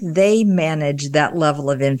you think they manage that level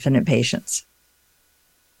of infinite patience?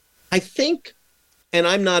 I think, and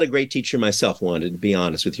I'm not a great teacher myself, Wanda, to be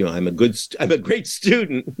honest with you. I'm a great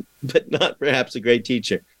student, but not perhaps a great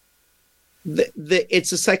teacher.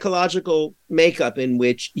 It's a psychological makeup in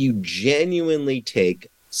which you genuinely take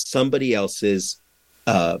somebody else's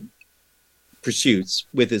pursuits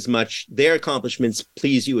with as much, their accomplishments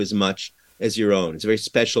please you as much as your own. It's a very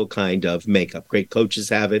special kind of makeup. Great coaches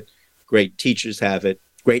have it. Great teachers have it.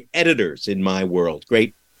 Great editors in my world.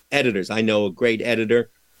 Great editors. I know a great editor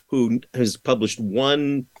who has published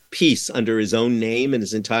one piece under his own name in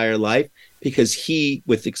his entire life because he,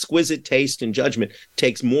 with exquisite taste and judgment,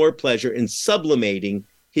 takes more pleasure in sublimating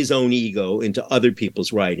his own ego into other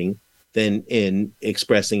people's writing than in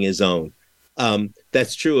expressing his own.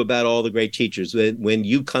 That's true about all the great teachers. When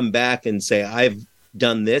you come back and say, I've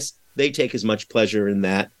done this, they take as much pleasure in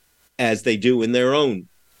that as they do in their own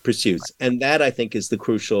pursuits. And that, I think, is the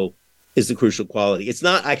crucial quality. It's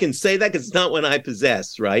not, I can say that because it's not one I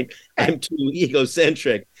possess, right? I'm too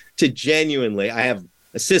egocentric to genuinely, I have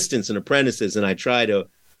assistants and apprentices and I try to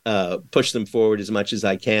push them forward as much as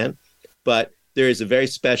I can. But there is a very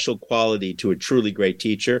special quality to a truly great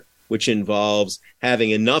teacher, which involves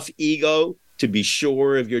having enough ego to be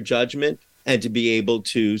sure of your judgment and to be able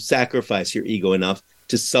to sacrifice your ego enough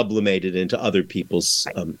to sublimate it into other people's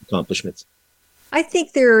accomplishments. I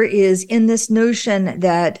think there is in this notion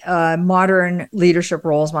that modern leadership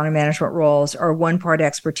roles, modern management roles are one part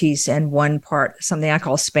expertise and one part something I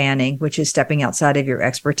call spanning, which is stepping outside of your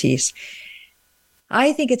expertise.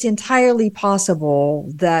 I think it's entirely possible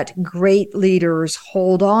that great leaders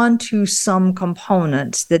hold on to some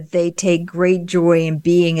components that they take great joy in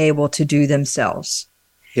being able to do themselves.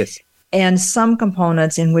 Yes. And some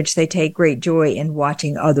components in which they take great joy in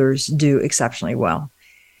watching others do exceptionally well.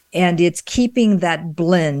 And it's keeping that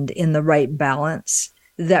blend in the right balance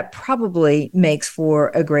that probably makes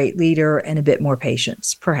for a great leader and a bit more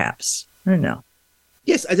patience, perhaps. I don't know.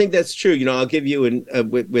 Yes, I think that's true. I'll give you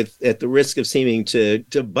with at the risk of seeming to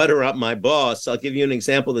butter up my boss, I'll give you an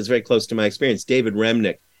example that's very close to my experience. David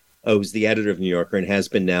Remnick, who's the editor of New Yorker and has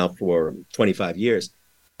been now for 25 years,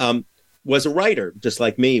 was a writer just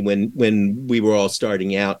like me when we were all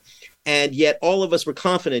starting out, and yet all of us were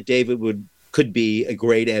confident David could be a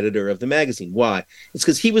great editor of the magazine. Why? It's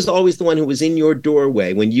because he was always the one who was in your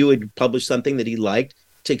doorway when you had published something that he liked,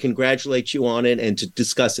 to congratulate you on it and to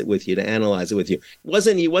discuss it with you, to analyze it with you.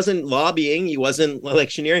 He wasn't lobbying, he wasn't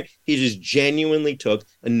electioneering. He just genuinely took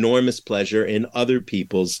enormous pleasure in other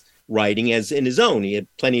people's writing as in his own. He had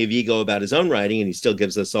plenty of ego about his own writing, and he still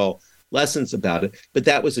gives us all lessons about it. But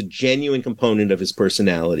that was a genuine component of his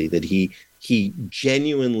personality, that he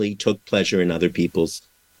genuinely took pleasure in other people's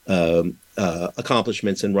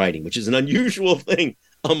accomplishments in writing, which is an unusual thing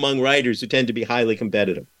among writers who tend to be highly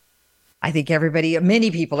competitive. I think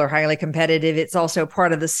many people are highly competitive. It's also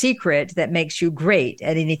part of the secret that makes you great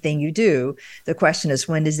at anything you do. The question is,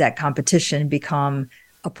 when does that competition become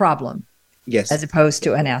a problem? Yes. As opposed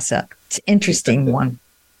to an asset. It's an interesting one.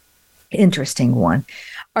 Interesting one.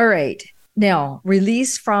 All right. Now,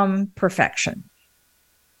 release from perfection.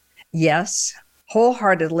 Yes,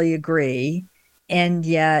 wholeheartedly agree. And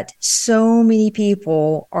yet so many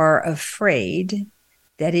people are afraid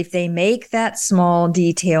that if they make that small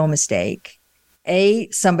detail mistake, A,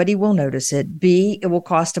 somebody will notice it, B, it will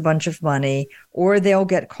cost a bunch of money, or they'll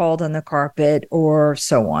get called on the carpet, or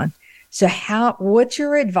so on. So what's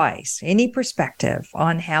your advice, any perspective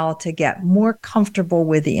on how to get more comfortable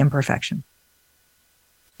with the imperfection?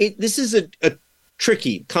 This is a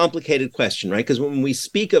tricky, complicated question, right? Because when we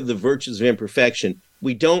speak of the virtues of imperfection,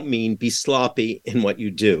 we don't mean be sloppy in what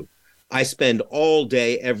you do. I spend all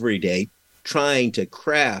day, every day, trying to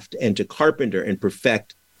craft and to carpenter and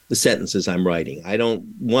perfect the sentences I'm writing. I don't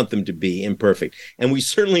want them to be imperfect. And we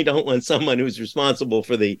certainly don't want someone who's responsible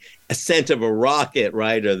for the ascent of a rocket,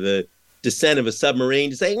 right, or the descent of a submarine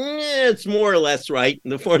to say, it's more or less right in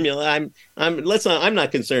the formula. I'm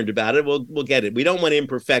not concerned about it. We'll get it. We don't want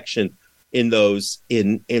imperfection in those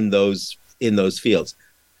fields.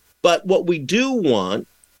 But what we do want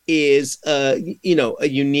is a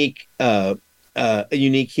unique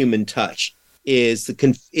human touch, is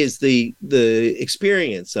the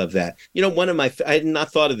experience of that. I had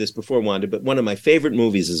not thought of this before, Wanda, but one of my favorite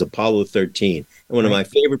movies is Apollo 13. And one of my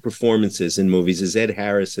favorite performances in movies is Ed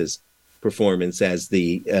Harris's performance as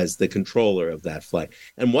the controller of that flight.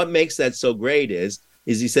 And what makes that so great is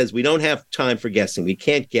he says, we don't have time for guessing. We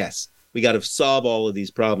can't guess. We got to solve all of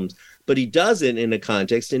these problems. But he does it in a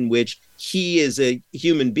context in which he is a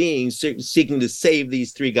human being seeking to save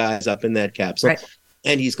these three guys up in that capsule. Right.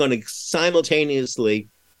 And he's going to simultaneously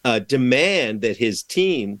demand that his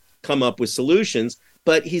team come up with solutions,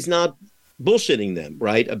 but he's not bullshitting them,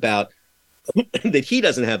 right, about that he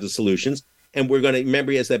doesn't have the solutions. And we're going to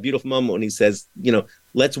remember, he has that beautiful moment when he says,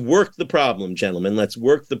 let's work the problem, gentlemen, let's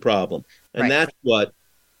work the problem. And that's what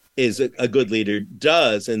is a good leader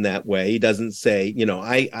does in that way. He doesn't say,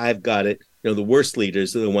 I've got it. The worst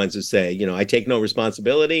leaders are the ones who say, I take no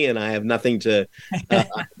responsibility and I have nothing to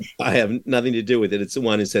do with it. It's the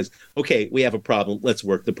one who says, okay, we have a problem. Let's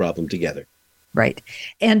work the problem together. Right.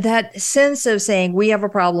 And that sense of saying, we have a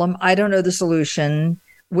problem, I don't know the solution,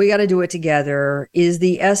 we got to do it together, is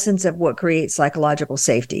the essence of what creates psychological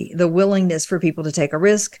safety. The willingness for people to take a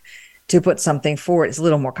risk, to put something forward. It's a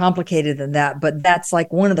little more complicated than that, but that's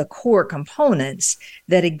like one of the core components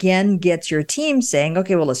that again gets your team saying,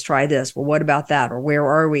 okay, well, let's try this. Well, what about that? Or where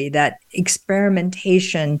are we? That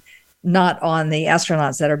experimentation, not on the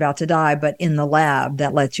astronauts that are about to die, but in the lab,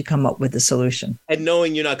 that lets you come up with the solution. And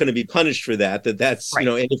knowing you're not going to be punished for that's, right.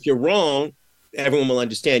 And if you're wrong, everyone will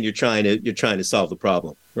understand you're trying to solve the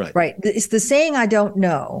problem. Right. Right. It's the saying, I don't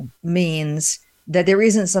know, means that there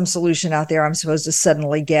isn't some solution out there I'm supposed to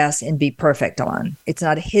suddenly guess and be perfect on. It's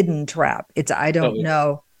not a hidden trap. It's I don't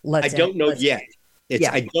know. I don't know yet.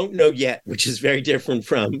 I don't know yet, which is very different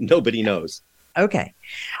from nobody knows. Okay.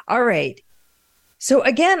 All right. So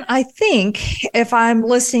again, I think if I'm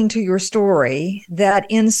listening to your story, that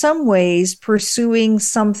in some ways pursuing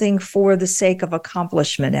something for the sake of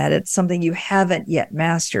accomplishment at it, something you haven't yet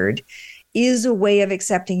mastered, is a way of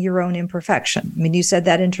accepting your own imperfection. I mean, you said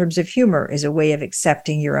that in terms of humor is a way of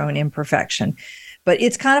accepting your own imperfection, but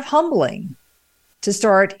it's kind of humbling to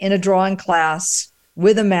start in a drawing class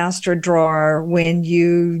with a master drawer when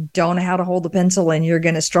you don't know how to hold the pencil and you're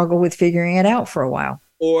going to struggle with figuring it out for a while.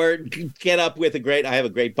 Or get up with I have a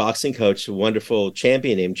great boxing coach, a wonderful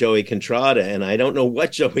champion named Joey Contrada. And I don't know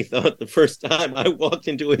what Joey thought the first time I walked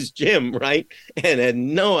into his gym, right? And had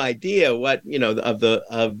no idea what, of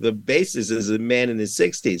the basis as a man in his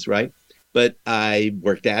 60s, right? But I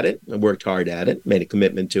worked at it. I worked hard at it, made a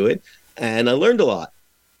commitment to it. And I learned a lot.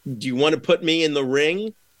 Do you want to put me in the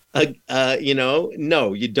ring?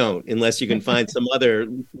 No, you don't, unless you can find some other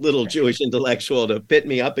little Jewish intellectual to pit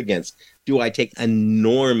me up against. Do I take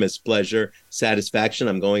enormous pleasure, satisfaction?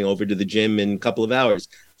 I'm going over to the gym in a couple of hours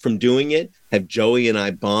from doing it. Have Joey and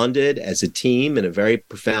I bonded as a team in a very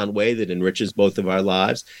profound way that enriches both of our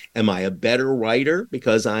lives? Am I a better writer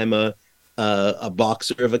because I'm a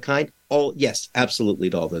boxer of a kind? Yes, absolutely,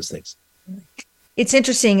 to all those things. It's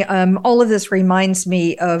interesting. All of this reminds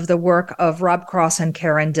me of the work of Rob Cross and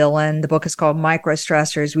Karen Dillon. The book is called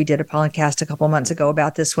Microstressors. We did a podcast a couple of months ago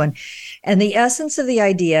about this one. And the essence of the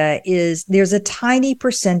idea is there's a tiny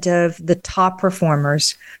percent of the top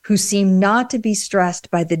performers who seem not to be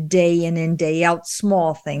stressed by the day in and day out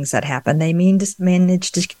small things that happen. They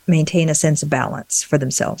manage to maintain a sense of balance for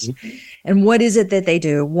themselves. Mm-hmm. And what is it that they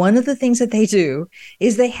do? One of the things that they do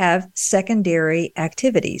is they have secondary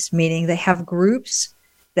activities, meaning they have groups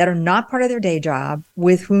that are not part of their day job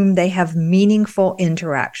with whom they have meaningful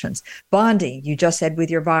interactions. Bonding, you just said with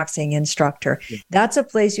your boxing instructor, that's a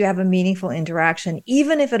place you have a meaningful interaction,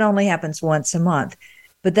 even if it only happens once a month.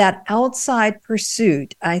 But that outside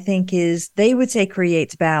pursuit, I think they would say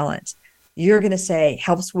creates balance. You're going to say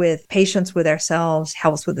helps with patience with ourselves,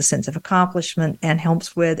 helps with a sense of accomplishment, and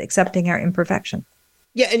helps with accepting our imperfection.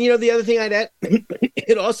 Yeah. And, the other thing I'd add,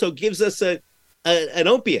 it also gives us an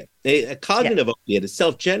opiate, a cognitive opiate, a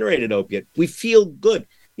self-generated opiate. We feel good.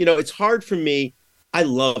 It's hard for me. I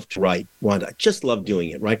love to write, Wanda. I just love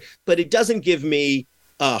doing it, right? But it doesn't give me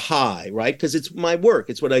a high, right? Because it's my work.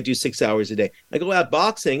 It's what I do 6 hours a day. I go out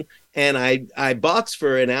boxing and I box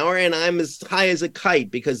for an hour and I'm as high as a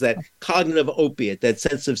kite because that cognitive opiate, that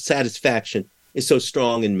sense of satisfaction is so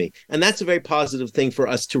strong in me. And that's a very positive thing for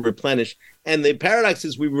us to replenish. And the paradox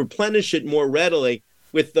is we replenish it more readily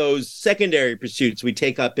with those secondary pursuits we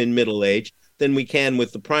take up in middle age than we can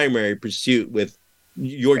with the primary pursuit with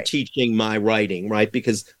your teaching, my writing, right?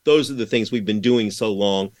 Because those are the things we've been doing so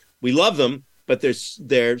long. We love them, but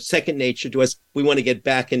they're second nature to us. We want to get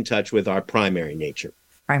back in touch with our primary nature.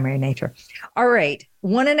 Primary nature. All right.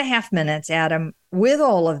 1.5 minutes, Adam. With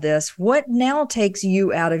all of this, what now takes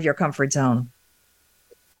you out of your comfort zone?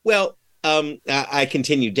 Well, I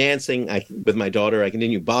continue dancing with my daughter. I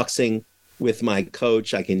continue boxing with my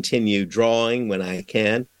coach. I continue drawing when I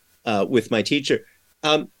can with my teacher.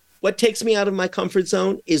 What takes me out of my comfort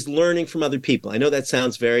zone is learning from other people. I know that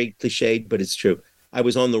sounds very cliched, but it's true. I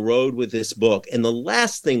was on the road with this book, and the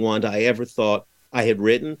last thing, Wanda, I ever thought I had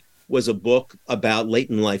written was a book about late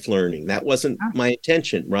in life learning. That wasn't my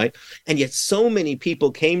intention, right? And yet so many people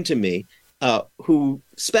came to me who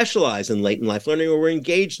specialize in late in life learning or were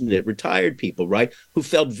engaged in it, retired people, right, who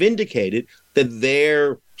felt vindicated that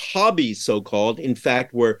their hobbies, so-called, in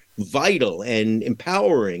fact, were vital and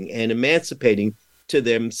empowering and emancipating to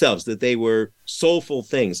themselves, that they were soulful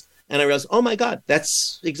things. And I realized, oh my God,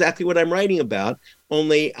 that's exactly what I'm writing about.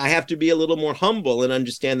 Only I have to be a little more humble and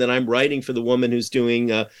understand that I'm writing for the woman who's doing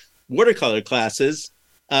watercolor classes,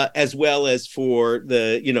 as well as for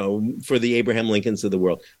the Abraham Lincolns of the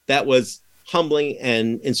world. That was humbling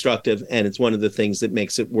and instructive, and it's one of the things that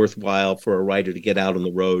makes it worthwhile for a writer to get out on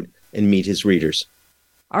the road and meet his readers.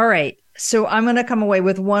 All right. So I'm going to come away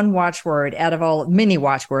with one watchword out of all many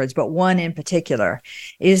watchwords, but one in particular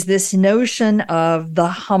is this notion of the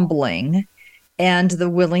humbling and the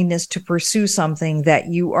willingness to pursue something that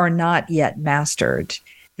you are not yet mastered,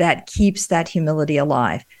 that keeps that humility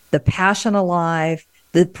alive, the passion alive,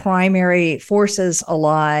 the primary forces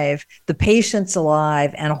alive, the patience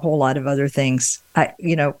alive, and a whole lot of other things. What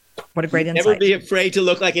a great insight. Never be afraid to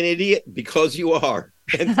look like an idiot, because you are.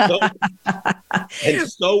 And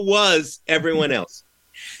so was everyone else.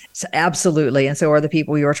 So absolutely. And so are the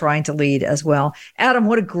people you are trying to lead as well. Adam,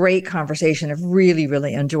 what a great conversation. I've really,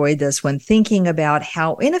 really enjoyed this one, thinking about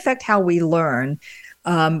how we learn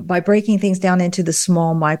by breaking things down into the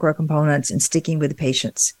small micro components and sticking with the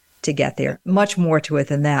patience to get there. Much more to it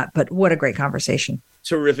than that, but what a great conversation.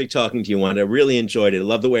 Terrific talking to you, Wanda. I really enjoyed it. I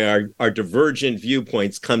love the way our divergent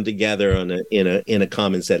viewpoints come together in a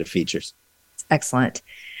common set of features. Excellent.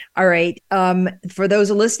 All right. For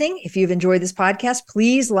those listening, if you've enjoyed this podcast,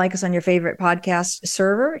 please like us on your favorite podcast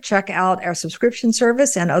server. Check out our subscription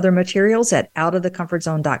service and other materials at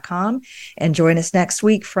outofthecomfortzone.com, and join us next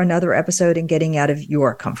week for another episode in Getting Out of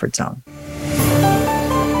Your Comfort Zone.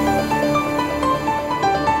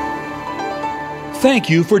 Thank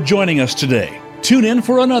you for joining us today. Tune in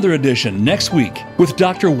for another edition next week with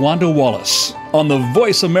Dr. Wanda Wallace on the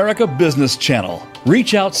Voice America Business Channel.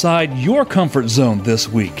 Reach outside your comfort zone this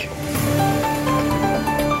week.